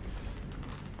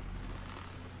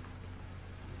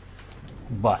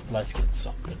 But let's get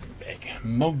something big.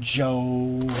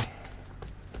 Mojo.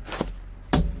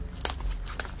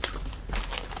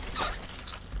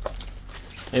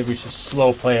 Maybe we should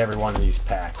slow play every one of these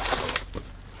packs.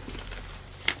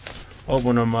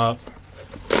 Open them up.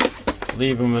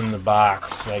 Leave them in the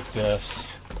box like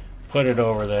this. Put it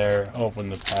over there. Open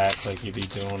the pack like you'd be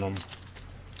doing them.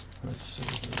 Let's see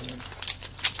here.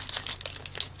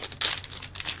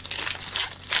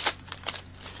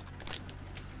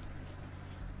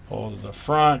 Pull to the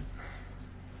front.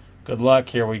 Good luck.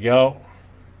 Here we go.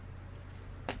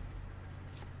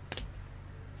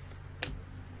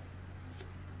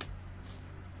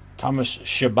 Thomas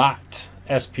Shabbat,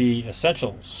 SP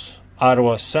Essentials.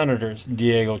 Ottawa Senators,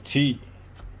 Diego T.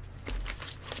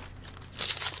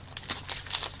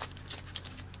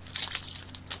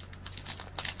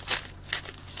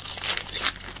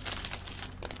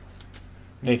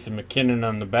 Nathan McKinnon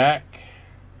on the back.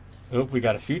 Oop, we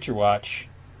got a Future Watch.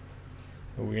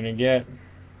 What are we going to get?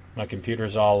 My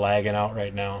computer's all lagging out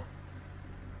right now.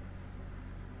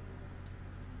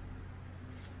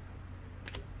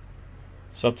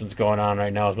 Something's going on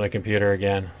right now with my computer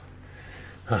again.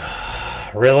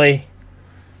 Really?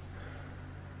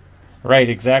 Right,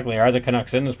 exactly. Are the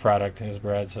Canucks in this product, as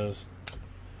Brad says?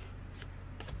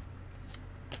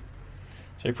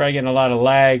 So you're probably getting a lot of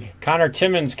lag. Connor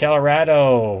Timmins,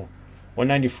 Colorado.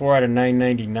 194 out of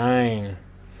 999.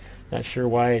 Not sure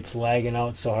why it's lagging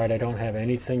out so hard. I don't have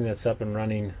anything that's up and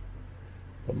running.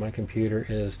 But my computer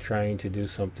is trying to do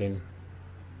something.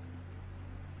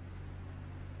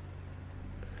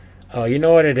 Oh, you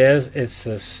know what it is? It's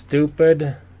the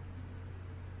stupid...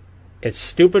 It's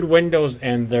stupid Windows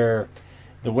and the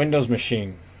Windows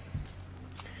machine.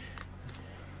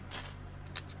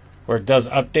 Where it does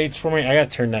updates for me. I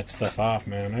gotta turn that stuff off,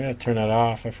 man. I gotta turn that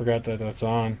off. I forgot that that's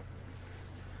on.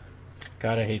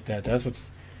 Gotta hate that. That's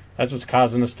what's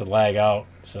causing us to lag out.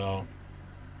 So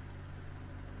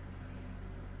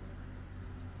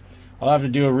I'll have to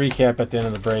do a recap at the end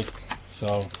of the break.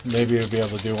 So maybe we'll be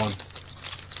able to do one.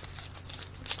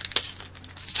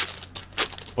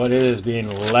 But it is being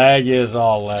laggy as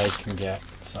all lag can get.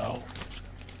 So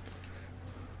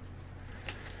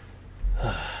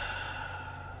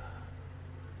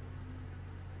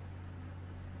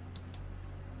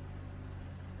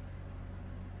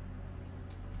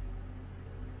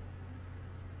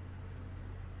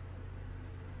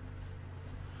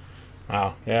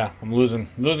wow, yeah, I'm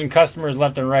losing customers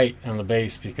left and right on the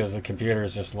base because the computer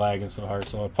is just lagging so hard.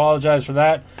 So I apologize for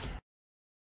that.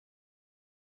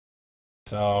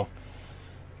 So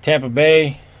Tampa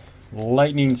Bay,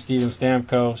 Lightning, Steven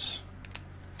Stamkos.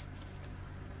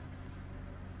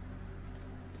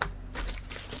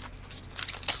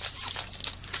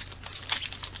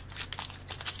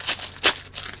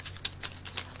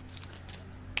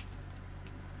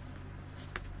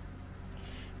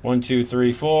 One, two,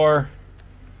 three, four.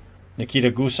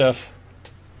 Nikita Gusev,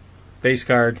 base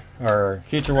card or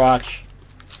Future Watch.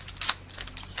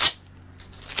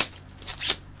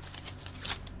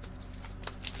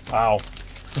 Wow.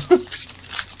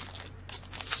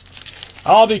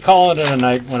 I'll be calling it a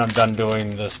night when I'm done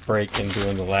doing this break and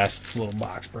doing the last little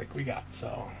box break we got.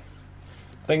 So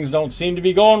things don't seem to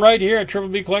be going right here at Triple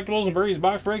B Collectibles and Bergies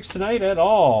box breaks tonight at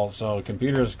all. So the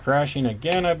computer is crashing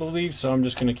again, I believe. So I'm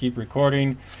just going to keep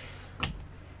recording.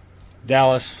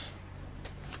 Dallas.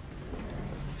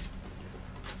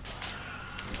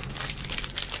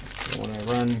 When I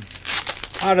run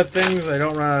out of things, I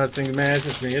don't run out of things, man. It's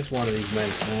just me. It's one of these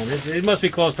nights, man. It must be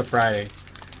close to Friday.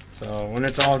 So when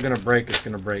it's all gonna break, it's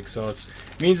gonna break. So it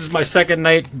means it's my second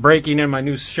night breaking in my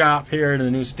new shop here in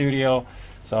the new studio.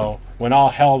 So when all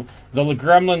hell, the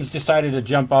gremlins decided to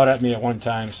jump out at me at one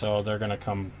time, so they're gonna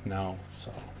come now.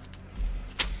 So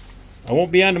I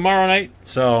won't be on tomorrow night.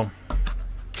 So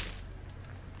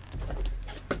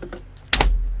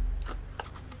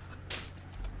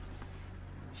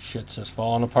shit's just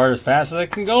falling apart as fast as it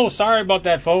can go. Sorry about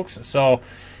that, folks. So,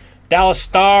 Dallas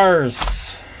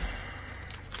Stars,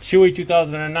 Chewy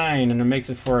 2009, and it makes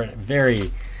it for a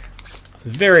very,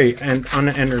 very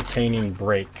unentertaining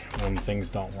break when things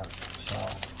don't work. So,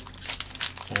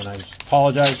 and I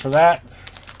apologize for that.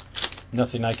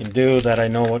 Nothing I can do that I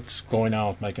know what's going on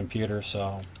with my computer.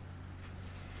 So,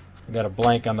 we got a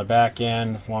blank on the back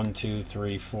end. 1, 2,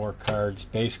 3, 4 cards,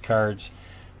 base cards.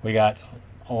 We got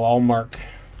a Allmark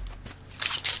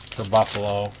for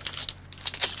Buffalo.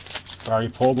 Already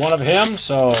pulled one of him,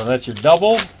 so that's your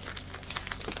double.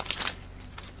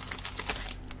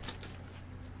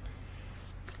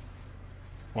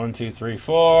 One, two, three,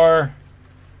 four.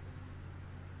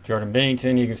 Jordan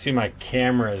Bennington. You can see my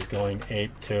camera is going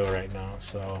ape too right now,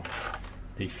 so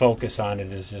the focus on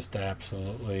it is just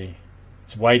absolutely,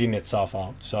 it's whiting itself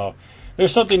out. So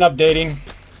there's something updating.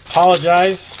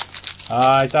 Apologize.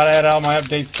 I thought I had all my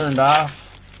updates turned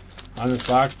off on this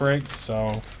box break,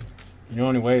 so you know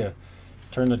any way to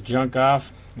turn the junk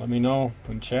off, let me know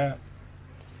in chat.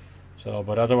 So,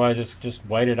 but otherwise it's just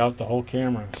whited out the whole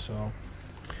camera. So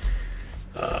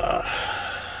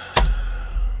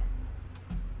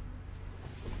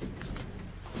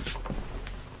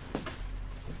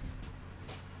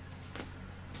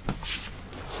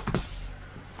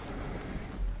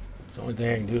the only thing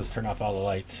I can do is turn off all the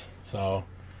lights. So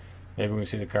maybe we can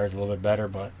see the cards a little bit better,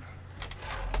 but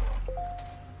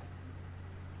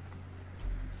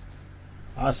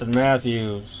Austin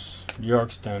Matthews,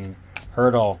 Yorkston,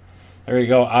 Hurdle. There you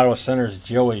go. Ottawa Center's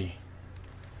Joey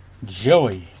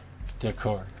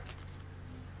Decor.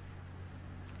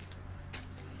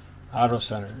 Ottawa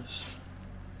Centers.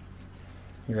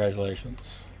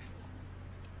 Congratulations.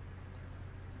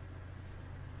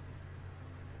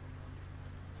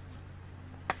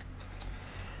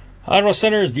 Ottawa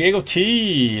Centers, Diego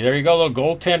T. There you go, little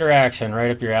goaltender action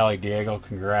right up your alley, Diego.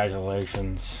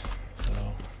 Congratulations. So,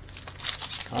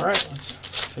 all right,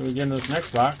 let's see what we get into this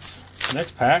next box,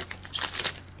 next pack.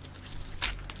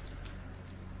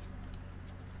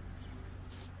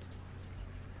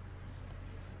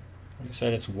 Like I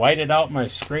said, it's whited out. My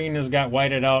screen has got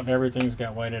whited out. Everything's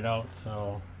got whited out.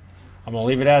 So I'm going to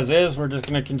leave it as is. We're just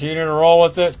going to continue to roll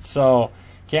with it. So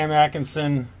Cam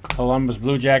Atkinson, Columbus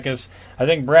Blue Jackets. I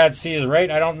think Brad C is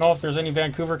right. I don't know if there's any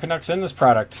Vancouver Canucks in this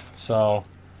product. So,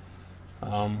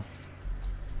 and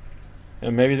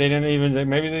maybe they didn't even.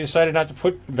 Maybe they decided not to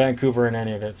put Vancouver in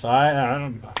any of it. So I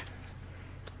don't.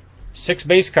 6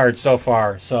 base cards so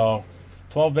far. So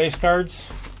 12 base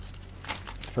cards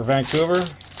for Vancouver.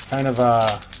 Kind of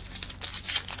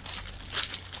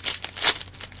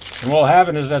and what'll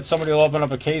happen is that somebody will open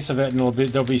up a case of it, and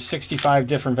there'll be 65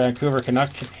 different Vancouver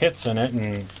Canuck hits in it,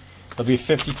 and there'll be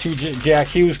 52 Jack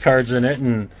Hughes cards in it,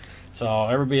 and so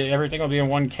everything will be in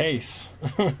one case.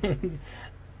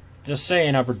 Just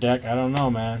saying, Upper Deck. I don't know,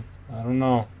 man. I don't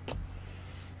know.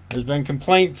 There's been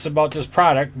complaints about this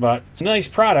product, but it's a nice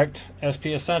product,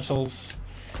 SP Essentials,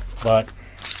 but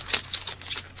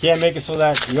can't make it so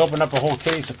that you open up a whole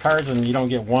case of cards and you don't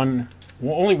get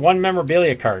only one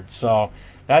memorabilia card. So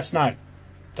that's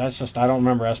just, I don't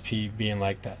remember SP being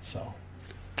like that. So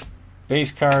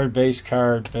base card, base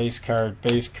card, base card,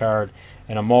 base card,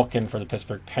 and a Malkin for the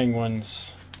Pittsburgh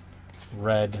Penguins.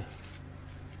 Red.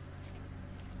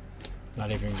 Not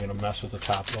even going to mess with the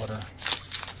top loader.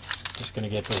 Just going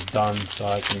to get this done so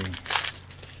I can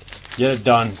get it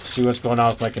done. See what's going on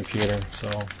with my computer. So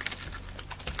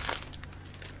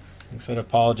I said,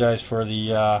 apologize for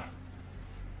the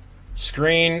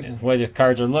screen, the way the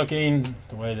cards are looking,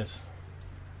 the way it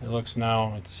looks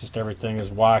now. It's just everything is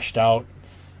washed out.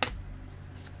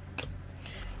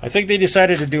 I think they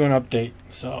decided to do an update.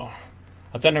 So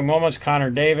Authentic Moments, Connor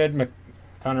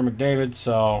McDavid.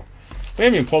 So we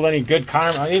haven't even pulled any good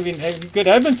good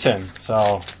Edmonton.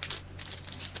 So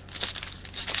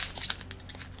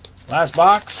last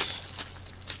box,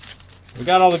 we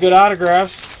got all the good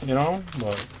autographs, you know,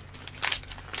 but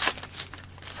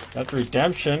got the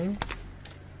redemption.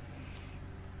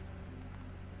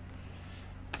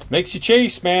 Makes you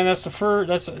chase, man. That's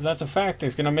that's a fact.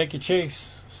 It's gonna make you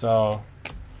chase. So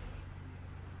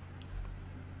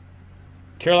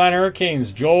Carolina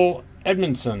Hurricanes, Joel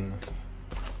Edmondson.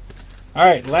 All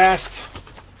right, last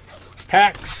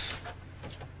packs.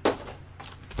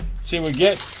 See what we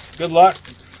get. Good luck.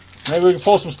 Maybe we can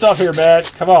pull some stuff here, Bad.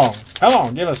 Come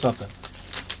on, give us something.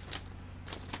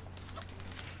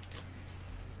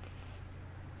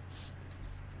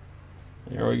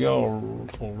 Here we go.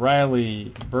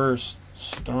 O'Reilly, Burst,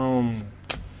 Storm,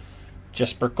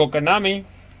 Jesper Kokanami,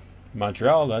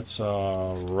 Montreal. That's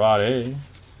Rade.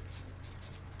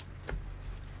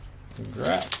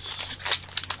 Congrats.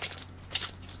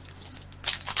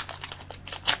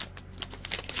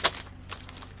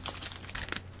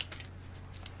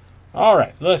 All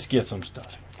right, let's get some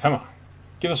stuff. Come on.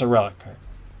 Give us a relic card.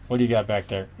 What do you got back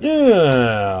there?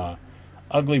 Yeah.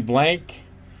 Ugly blank.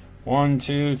 1,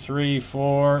 2, 3,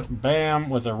 4. Bam.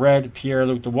 With a red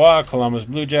Pierre-Luc Dubois, Columbus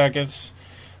Blue Jackets.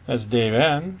 That's Dave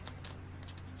N.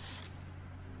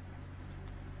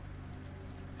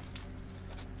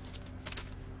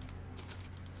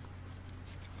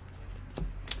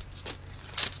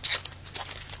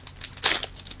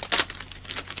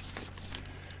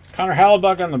 Connor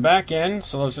Hallebuck on the back end.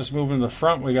 So let's just move into the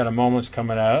front. We got a Moments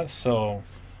coming at us. So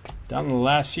down to the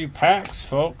last few packs,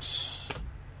 folks.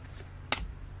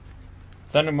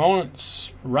 Thunder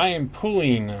Moments, Ryan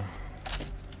Pooling.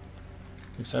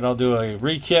 He said I'll do a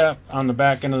recap on the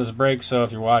back end of this break. So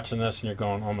if you're watching this and you're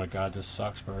going, oh my God, this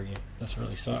sucks, Bergie. This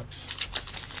really sucks.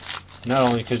 Not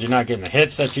only because you're not getting the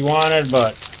hits that you wanted,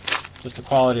 but just the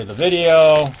quality of the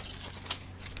video.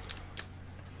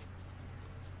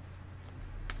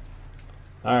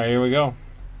 All right, here we go.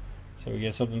 So we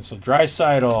get something. So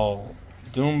Draisaitl,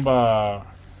 Dumba,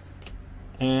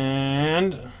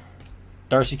 and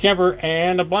Darcy Kemper,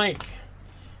 and a blank.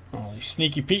 Oh, they're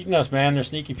sneaky Peteing us, man. They're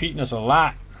sneaky Peteing us a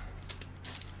lot.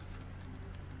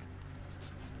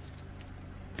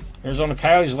 Arizona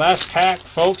Coyotes last pack,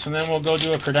 folks, and then we'll go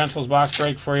do a credentials box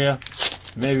break for you.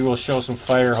 Maybe we'll show some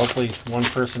fire. Hopefully one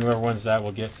person, whoever wins that,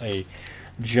 will get a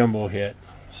jumbo hit.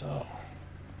 So,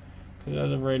 because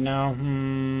as of right now,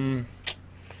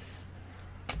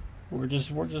 we're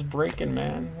just breaking,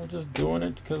 man. We're just doing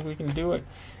it because we can do it.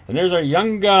 And there's our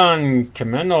young gun,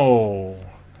 Camano,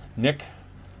 Nick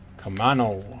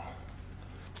Camano,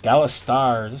 Dallas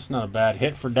Stars. This is not a bad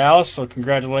hit for Dallas, so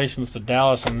congratulations to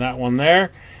Dallas on that one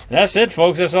there. And that's it,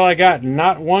 folks. That's all I got.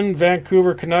 Not one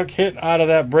Vancouver Canuck hit out of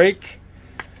that break.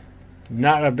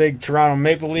 Not a big Toronto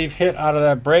Maple Leaf hit out of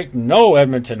that break. No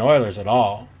Edmonton Oilers at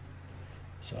all.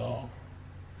 So,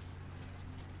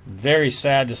 very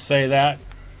sad to say that.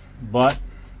 But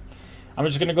I'm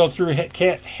just going to go through hit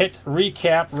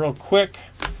recap real quick.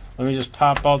 Let me just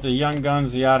pop out the Young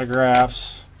Guns, the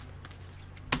autographs.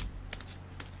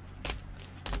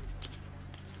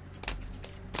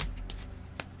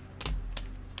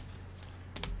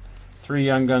 Three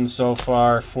Young Guns so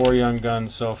far, 4 Young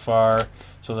Guns so far.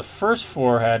 So the first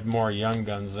 4 had more Young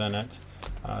Guns in it.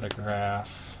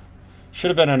 Autograph. Should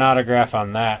have been an autograph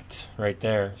on that right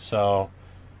there. So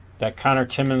that Connor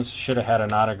Timmins should have had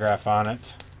an autograph on it.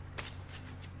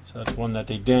 So that's one that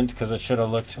they didn't because it should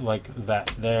have looked like that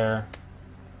there.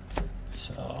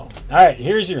 So, all right,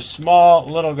 here's your small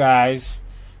little guys.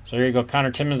 So here you go,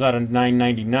 Connor Timmins out of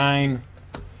 $9.99.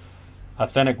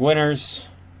 Authentic winners.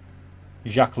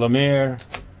 Jacques Lemaire,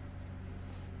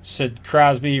 Sid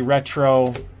Crosby,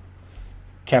 Retro,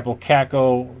 Capo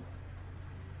Caco,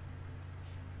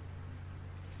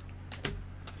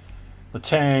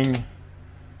 Letang,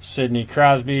 Sidney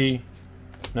Crosby,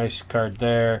 nice card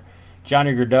there.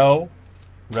 Johnny Gaudreau,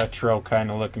 Retro kind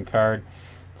of looking card.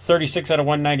 36 out of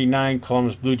 199,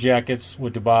 Columbus Blue Jackets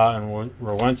with Dubois and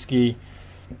Rowensky.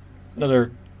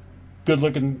 Another good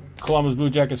looking Columbus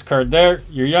Blue Jackets card there.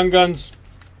 Your Young Guns.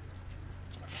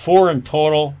 4 in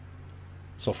total,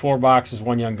 so 4 boxes,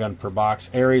 1 Young Gun per box.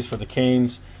 Aries for the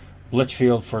Canes,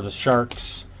 Litchfield for the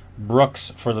Sharks, Brooks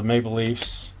for the Maple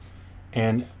Leafs,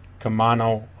 and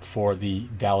Camano for the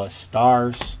Dallas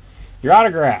Stars. Your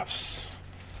autographs: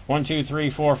 1, 2, 3,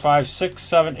 4, 5, 6,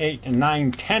 7, 8, and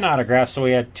 9, 10 autographs. So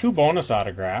we had 2 bonus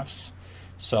autographs.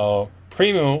 So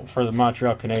Primeau for the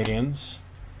Montreal Canadiens,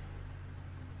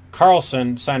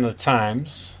 Carlson, Sign of the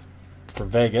Times for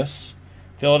Vegas.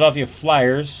 Philadelphia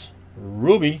Flyers,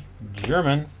 Ruby,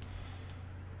 German.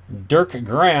 Dirk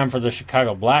Graham for the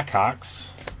Chicago Blackhawks.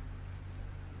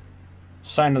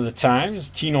 Sign of the Times,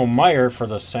 Tino Meyer for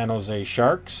the San Jose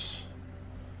Sharks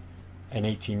in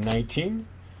 1819. And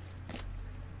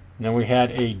then we had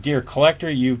a Deer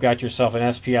Collector. You've got yourself an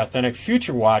SP Authentic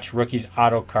Future Watch Rookies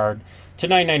Auto Card to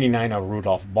 $9.99 of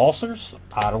Rudolph Balcers,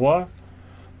 Ottawa.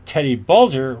 Teddy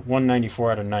Bulger,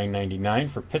 $194 out of $9.99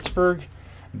 for Pittsburgh.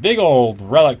 Big old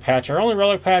relic patch. Our only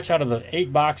relic patch out of the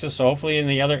 8 boxes. So hopefully in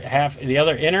the other half, the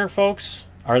other inner folks,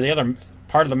 or the other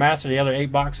part of the mass of the other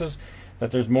 8 boxes,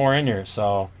 that there's more in here.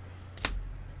 So,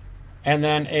 and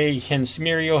then a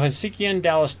Hinsmirio Hasikian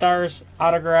Dallas Stars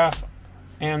autograph,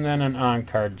 and then an on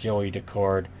card Joey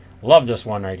Decord. Love this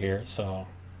one right here. So,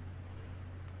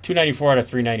 $294 out of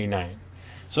 $399.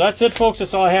 So that's it, folks.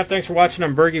 That's all I have. Thanks for watching.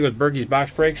 I'm Bergie with Bergie's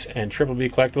Box Breaks and Triple B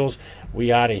Collectibles.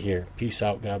 We out of here. Peace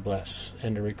out. God bless.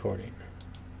 End of recording.